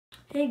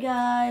Hey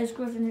guys,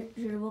 Griffin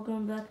here.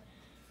 Welcome back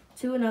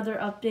to another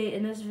update.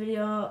 In this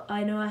video,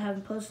 I know I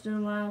haven't posted in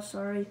a while.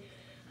 Sorry,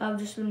 I've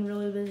just been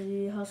really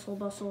busy. Hustle,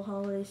 bustle,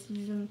 holiday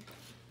season.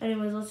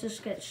 Anyways, let's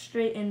just get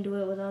straight into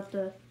it without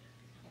the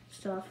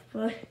stuff.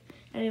 But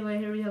anyway,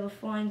 here we have a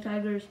Flying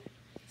Tigers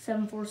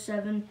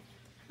 747.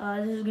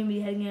 This is gonna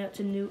be heading out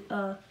to new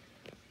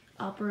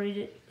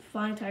operated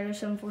Flying Tiger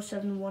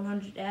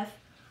 747-100F,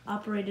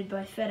 operated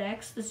by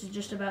FedEx. This is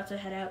just about to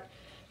head out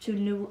to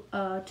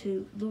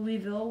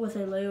Louisville with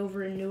a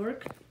layover in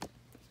Newark.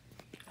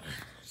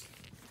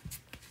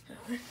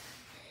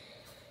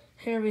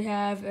 Here we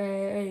have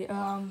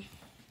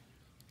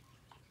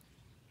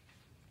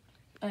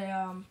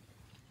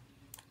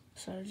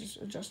sorry,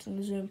 just adjusting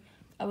the zoom.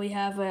 We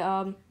have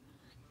a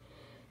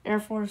Air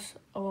Force.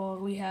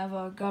 We have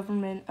a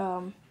government.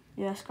 Government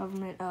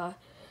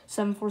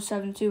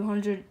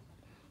 747-200.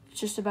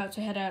 Just about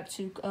to head out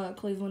to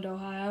Cleveland,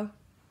 Ohio.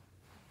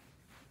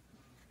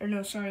 Or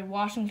no, sorry,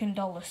 Washington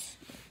Dulles.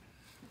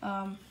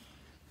 Emirates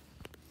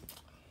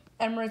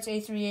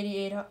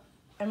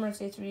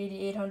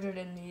A380-800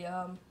 in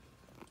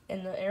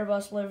the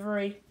Airbus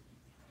livery.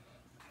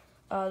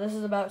 This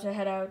is about to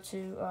head out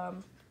to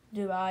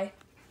Dubai.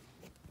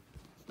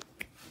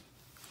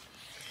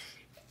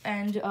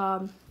 And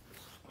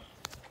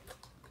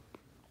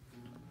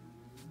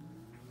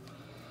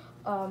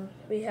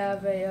we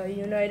have a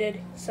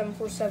United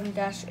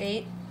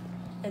 747-8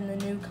 in the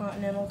new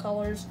Continental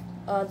colors.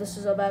 This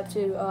is about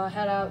to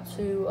head out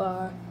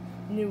to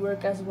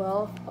Newark as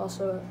well,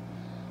 also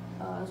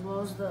as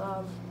well as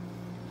the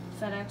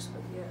FedEx.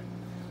 But yeah,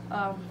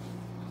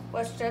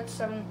 WestJet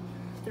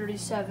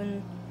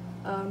 737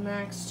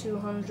 Max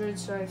 200.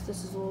 Sorry if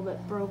this is a little bit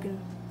broken,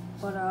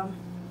 but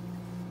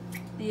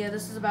yeah,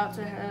 this is about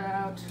to head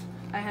out.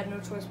 I had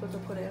no choice but to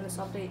put it in this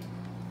update.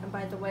 And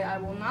by the way, I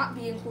will not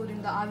be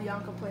including the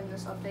Avianca plane in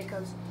this update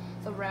because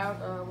the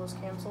route was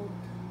canceled.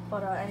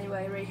 But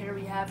anyway, right here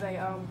we have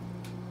a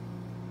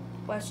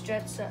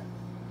WestJet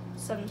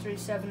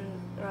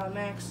 737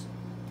 Max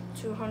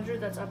 200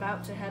 that's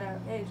about to head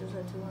out. Hey, just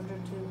at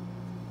 200 too.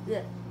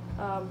 Yeah.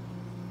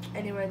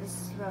 Anyway,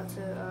 this is about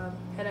to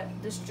head out.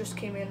 This just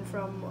came in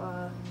from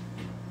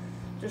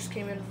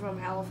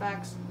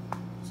Halifax.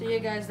 So yeah,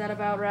 guys, that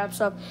about wraps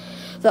up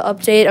the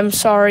update. I'm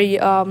sorry,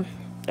 I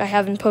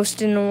haven't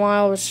posted in a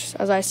while, which,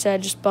 as I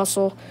said, just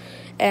bustle,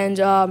 and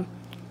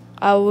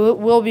I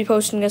will be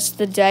posting this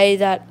the day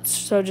that,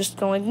 so just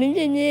going,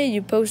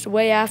 you post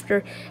way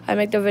after I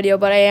make the video,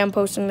 but I am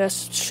posting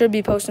this, should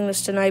be posting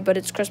this tonight, but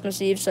it's Christmas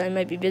Eve, so I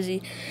might be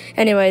busy.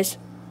 Anyways,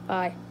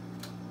 bye.